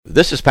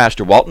This is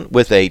Pastor Walton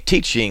with a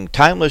Teaching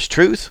Timeless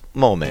Truth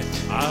moment.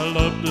 I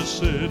love to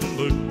sit and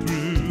look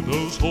through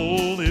those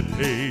holy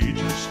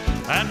pages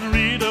and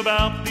read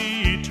about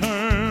the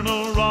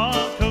eternal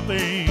Rock of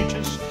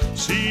Ages.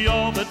 See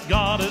all that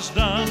God has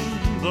done,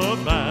 the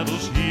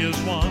battles He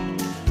has won,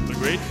 the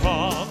great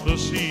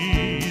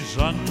prophecies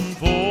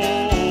unfold.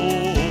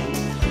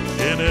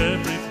 In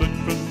every book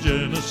from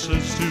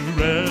Genesis to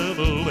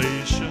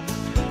Revelation,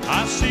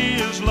 I see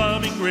His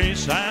loving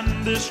grace,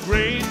 and this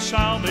great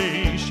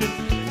salvation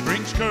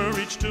brings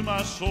courage to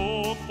my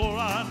soul, for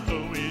I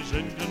know He's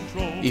in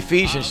control.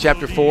 Ephesians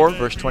chapter 4,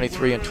 verse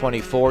 23 and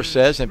 24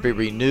 says, "And be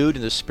renewed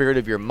in the spirit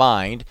of your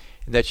mind,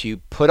 and that you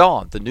put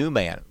on the new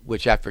man,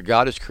 which after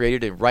God is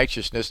created in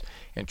righteousness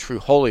and true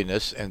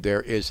holiness." And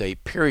there is a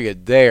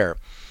period there.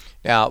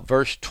 Now,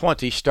 verse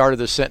 20 started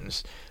the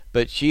sentence,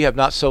 "But ye have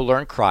not so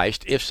learned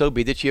Christ, if so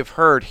be that ye have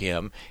heard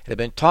him and have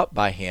been taught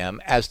by him,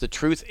 as the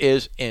truth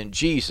is in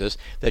Jesus,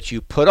 that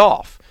you put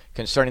off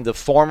concerning the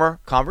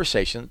former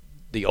conversation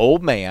the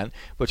old man,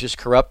 which is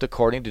corrupt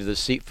according to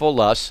deceitful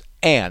lusts,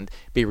 and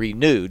be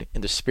renewed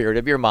in the spirit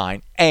of your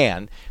mind,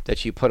 and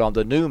that you put on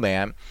the new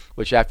man,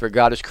 which after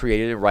God is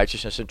created in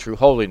righteousness and true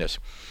holiness."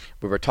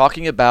 We were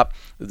talking about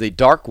the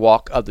dark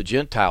walk of the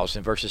Gentiles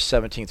in verses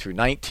 17 through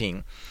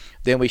 19.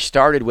 Then we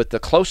started with the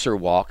closer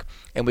walk,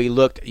 and we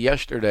looked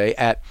yesterday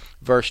at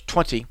verse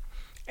 20,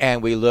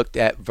 and we looked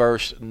at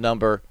verse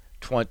number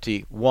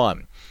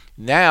 21.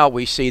 Now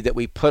we see that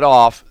we put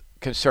off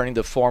concerning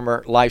the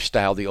former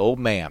lifestyle, the old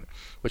man,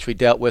 which we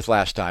dealt with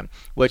last time,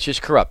 which is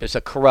corrupt. It's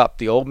a corrupt.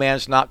 The old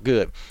man's not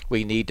good.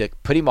 We need to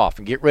put him off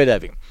and get rid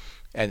of him.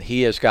 And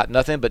he has got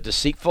nothing but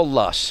deceitful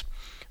lusts.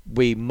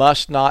 We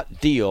must not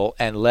deal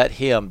and let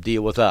him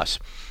deal with us.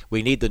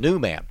 We need the new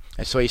man.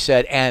 And so he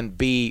said, "And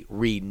be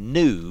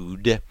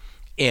renewed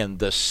in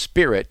the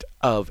spirit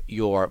of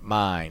your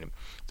mind."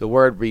 The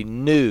word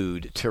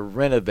renewed, to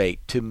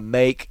renovate, to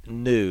make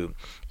new.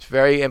 It's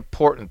very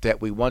important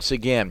that we once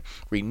again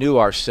renew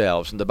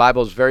ourselves. And the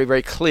Bible is very,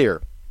 very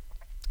clear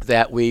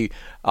that we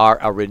are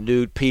a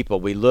renewed people.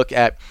 We look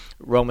at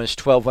Romans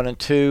 12, 1 and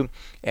 2,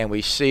 and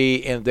we see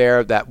in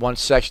there that one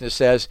section that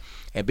says,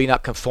 "And be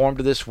not conformed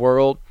to this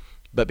world,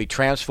 but be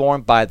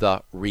transformed by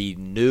the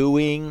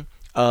renewing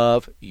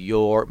of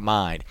your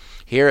mind."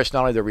 Here it's not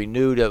only the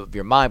renewed of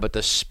your mind, but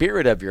the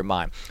spirit of your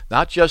mind.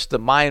 Not just the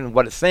mind and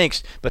what it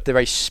thinks, but the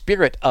very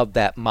spirit of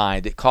that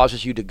mind that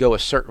causes you to go a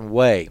certain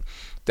way.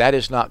 That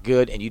is not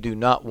good, and you do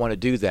not want to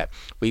do that.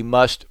 We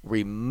must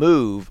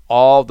remove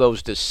all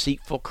those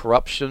deceitful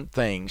corruption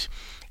things,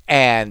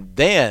 and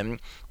then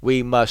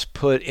we must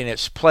put in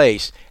its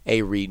place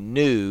a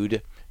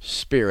renewed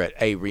spirit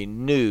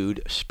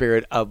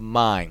of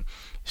mind.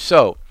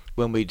 So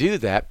when we do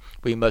that,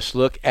 we must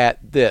look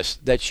at this,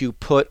 that you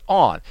put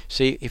on.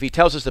 See, if he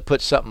tells us to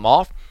put something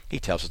off, he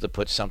tells us to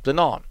put something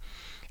on.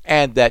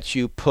 And that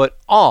you put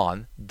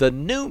on the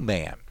new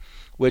man,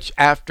 which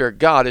after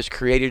God is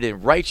created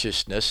in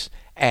righteousness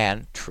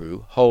and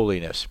true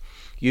holiness.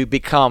 You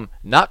become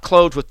not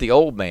clothed with the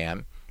old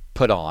man,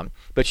 put on,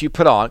 but you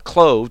put on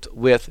clothed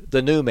with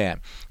the new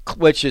man,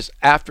 which is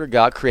after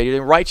God created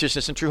in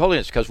righteousness and true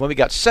holiness. Because when we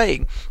got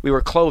saved, we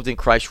were clothed in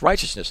Christ's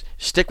righteousness.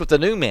 Stick with the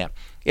new man.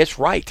 It's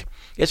right.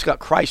 It's got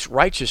Christ's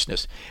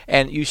righteousness,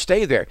 and you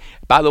stay there.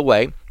 By the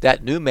way,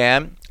 that new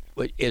man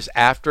is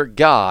after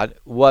God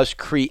was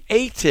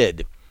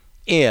created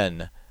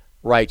in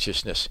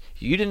righteousness.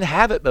 You didn't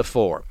have it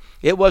before.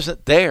 It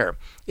wasn't there.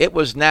 It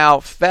was now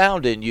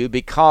found in you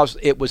because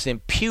it was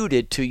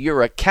imputed to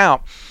your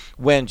account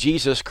when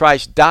Jesus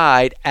Christ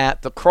died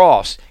at the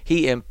cross.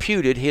 He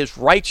imputed his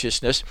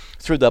righteousness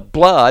through the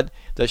blood,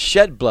 the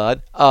shed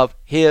blood of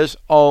his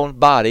own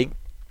body,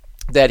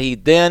 that he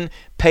then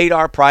paid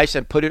our price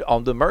and put it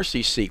on the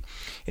mercy seat.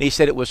 And he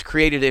said it was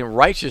created in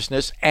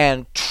righteousness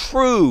and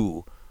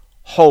true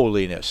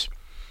holiness.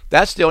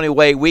 That's the only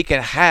way we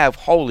can have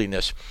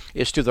holiness,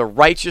 is to the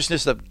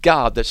righteousness of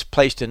God that's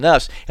placed in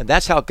us. And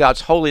that's how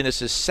God's holiness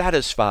is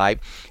satisfied.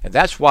 And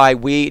that's why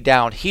we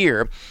down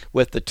here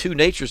with the two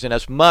natures in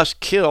us must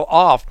kill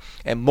off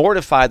and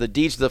mortify the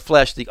deeds of the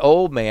flesh, the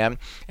old man,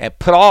 and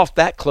put off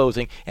that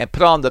clothing and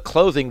put on the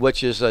clothing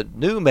which is a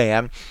new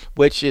man,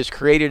 which is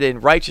created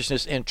in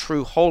righteousness and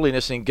true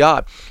holiness in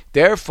God.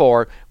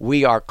 Therefore,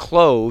 we are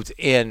clothed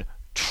in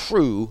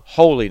true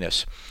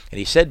holiness. And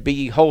he said, "Be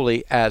ye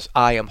holy as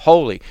I am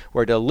holy."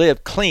 We're to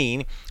live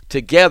clean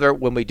together.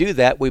 When we do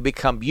that, we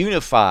become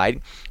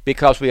unified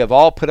because we have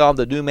all put on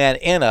the new man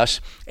in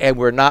us, and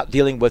we're not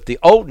dealing with the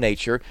old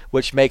nature,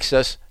 which makes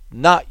us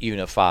not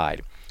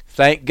unified.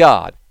 Thank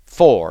God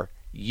for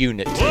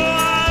unity. Oh,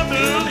 I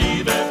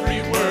believe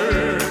every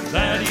word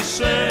that he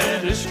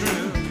said is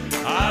true.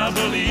 I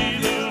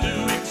believe he'll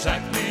do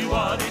exactly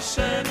what he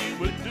said he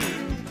would do.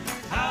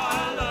 How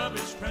I love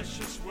his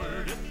precious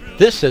word.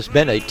 This has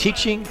been a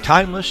Teaching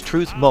Timeless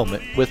Truth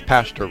moment with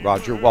Pastor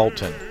Roger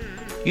Walton.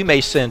 You may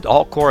send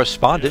all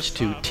correspondence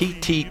to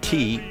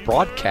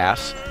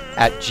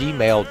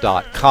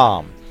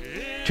tttbroadcasts@gmail.com.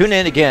 Tune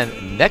in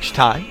again next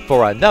time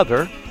for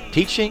another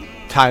Teaching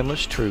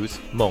Timeless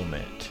Truth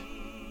moment.